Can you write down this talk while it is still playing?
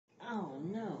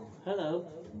no. Hello.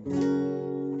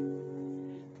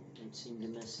 Didn't seem to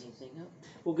mess anything up.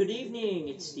 Well, good evening.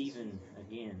 It's Stephen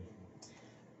again.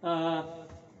 I've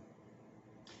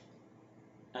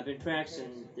been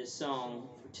practicing this song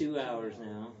for 2 hours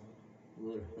now.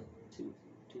 Literally, two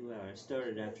hours.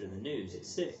 Started after the news at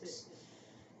 6.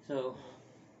 So,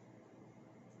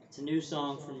 it's a new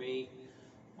song for me.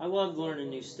 I love learning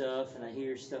new stuff, and I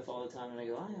hear stuff all the time, and I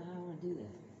go, I want to do that.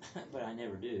 But I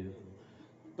never do.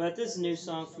 But this is a new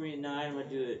song for me tonight. I'm going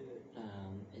to do it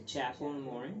at chapel in the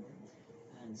morning.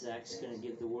 And Zach's going to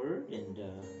give the word, and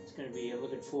it's going to be, I'm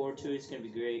looking forward to it. It's going to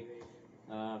be great.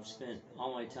 I've spent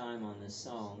all my time on this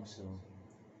song, so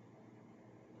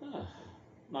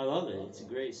I love it. It's a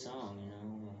great song, you know.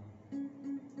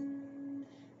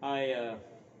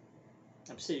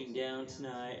 I'm sitting down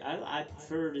tonight. I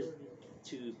prefer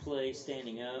to play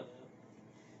standing up.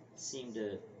 Seem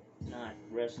to not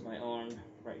rest my arm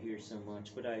right here so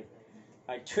much, but I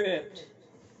tripped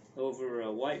over a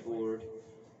whiteboard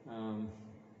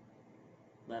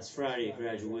last Friday at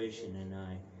graduation, and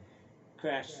I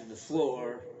crashed to the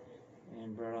floor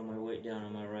and brought all my weight down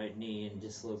on my right knee and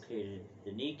dislocated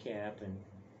the kneecap, and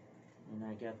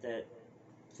I got that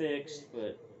fixed,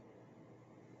 but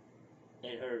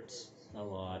it hurts a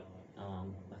lot.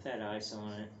 I've had ice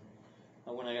on it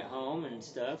when I got home and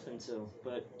stuff, and so,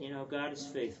 but you know, God is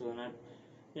faithful, and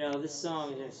you know, this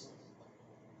song just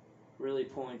really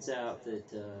points out that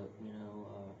you know,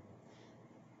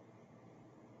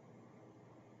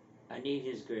 I need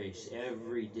His grace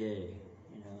every day,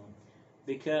 you know,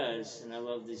 because, and I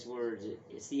love these words,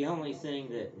 it's the only thing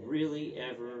that really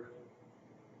ever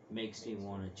makes me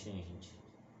want to change.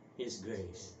 His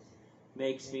grace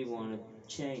makes me want to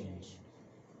change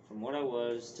from what I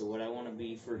was to what I want to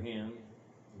be for Him,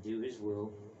 do His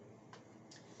will.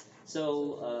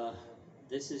 So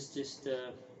this is just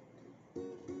a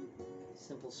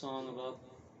simple song about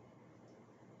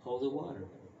holy water.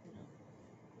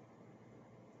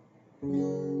 You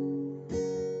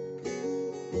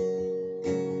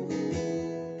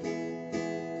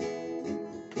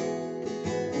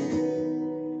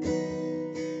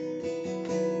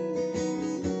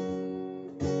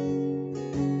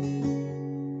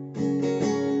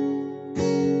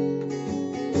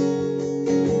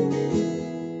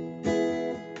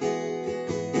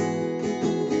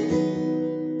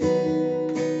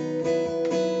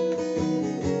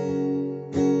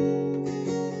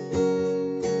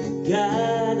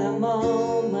God, I'm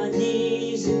on my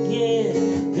knees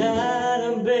again. God,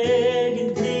 I'm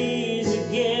begging, please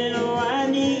again. Oh, I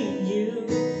need you.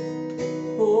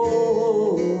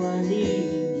 Oh, I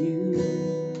need you.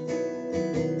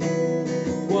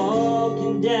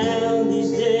 Walking down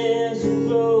these desert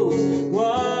roads,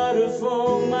 water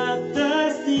for my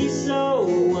thirsty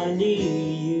soul. I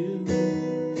need you.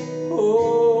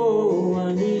 Oh,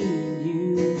 I need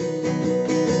you.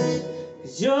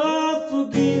 'Cause your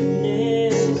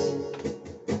forgiveness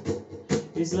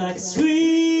is like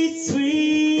sweet,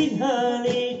 sweet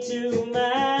honey to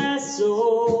my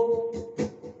soul,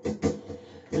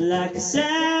 like the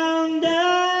sound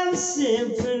of a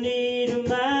symphony to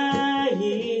my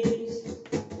ears,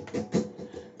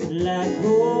 like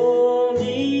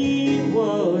holy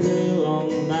water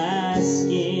on my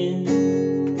skin.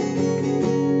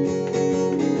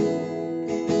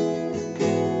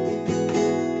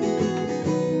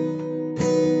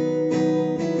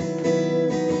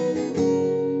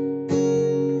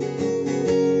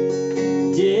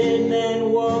 Dead man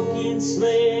walking,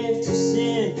 slave to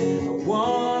sin. I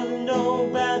want to know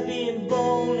about being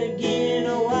born again.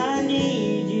 Oh, I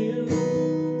need you.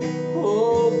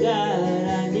 Oh, God,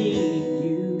 I need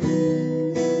you.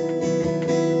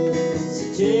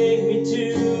 So take me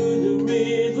to the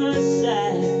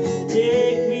riverside.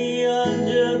 Take me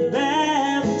under,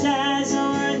 baptize.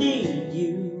 Oh, I need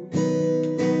you.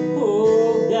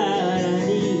 Oh, God, I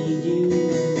need you.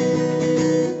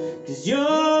 'Cause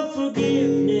your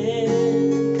forgiveness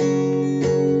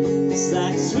is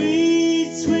like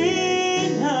sweet, sweet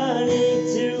honey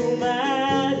to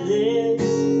my lips.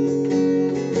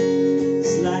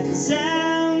 It's like the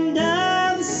sound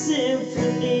of a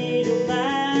symphony to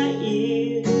my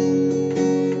ears.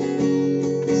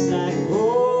 It's like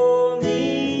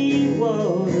holy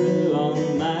water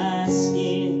on my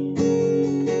skin.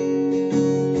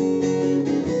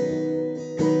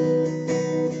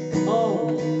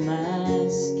 On my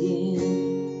skin.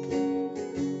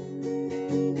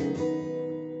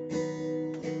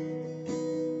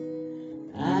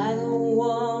 I don't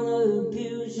want to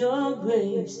abuse your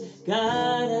grace.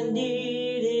 God, I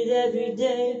need it every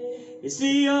day. It's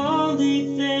the only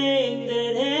thing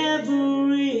that ever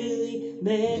really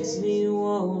makes me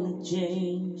want wanna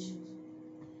change.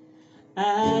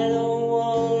 I don't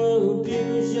wanna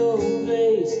abuse your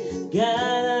grace.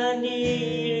 God, I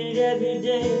need it every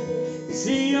day. It's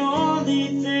the only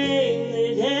thing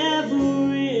that ever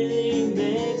really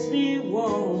makes me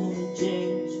wanna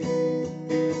change.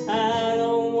 I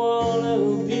don't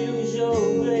wanna abuse your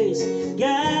grace.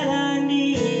 God, I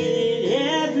need it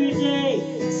every day.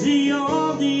 It's the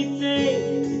only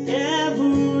thing that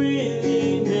ever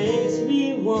really makes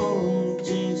me wanna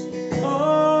change.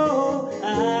 Oh,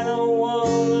 I don't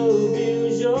wanna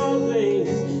abuse your grace.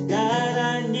 God,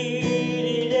 I need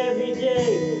it every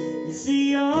day. It's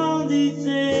the only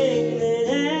thing that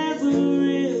ever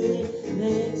really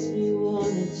makes me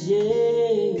wanna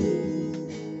change.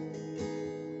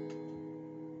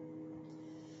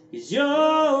 'Cause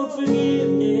your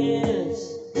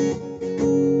forgiveness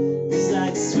is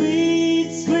like sweet,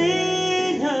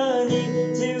 sweet honey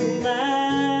to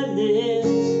my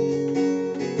lips.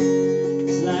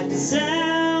 It's like the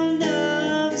sound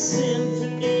of a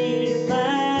symphony in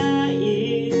my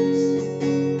ears.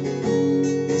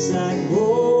 It's like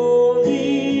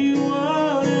holy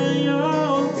water,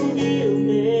 your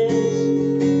forgiveness.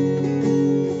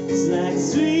 It's like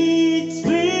sweet,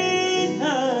 sweet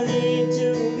honey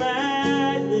to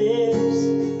my lips.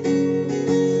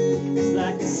 It's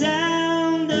like the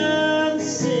sound of a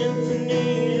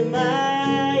symphony to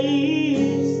my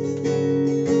ears.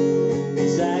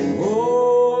 It's like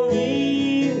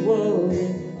holy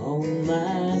water on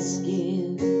my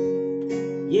skin.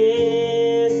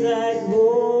 Yeah, it's like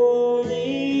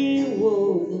holy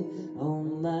water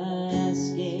on my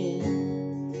skin.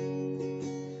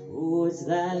 Oh, it's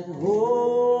like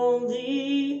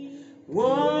holy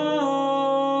water.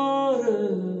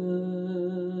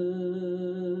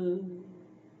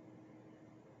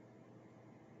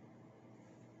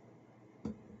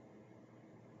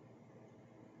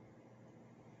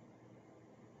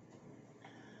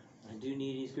 I do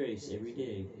need His grace every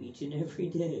day, each and every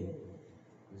day,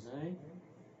 because I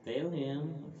fail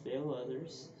Him, I fail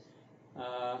others.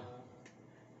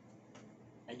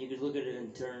 And you could look at it in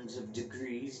terms of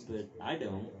degrees, but I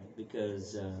don't,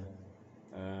 because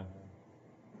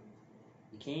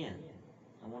you can.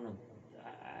 I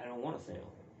don't want to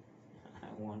fail.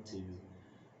 I want to.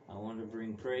 I want to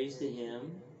bring praise to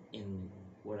Him in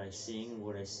what I sing,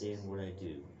 what I say, and what I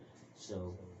do.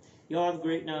 So, y'all have a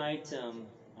great night. I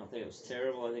don't think it was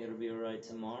terrible. I think it'll be all right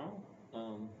tomorrow.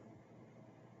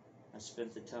 I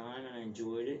spent the time and I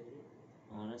enjoyed it,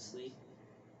 honestly.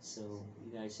 So,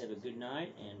 you guys have a good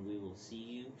night, and we will see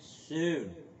you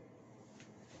soon.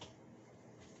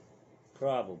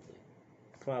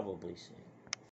 Probably soon.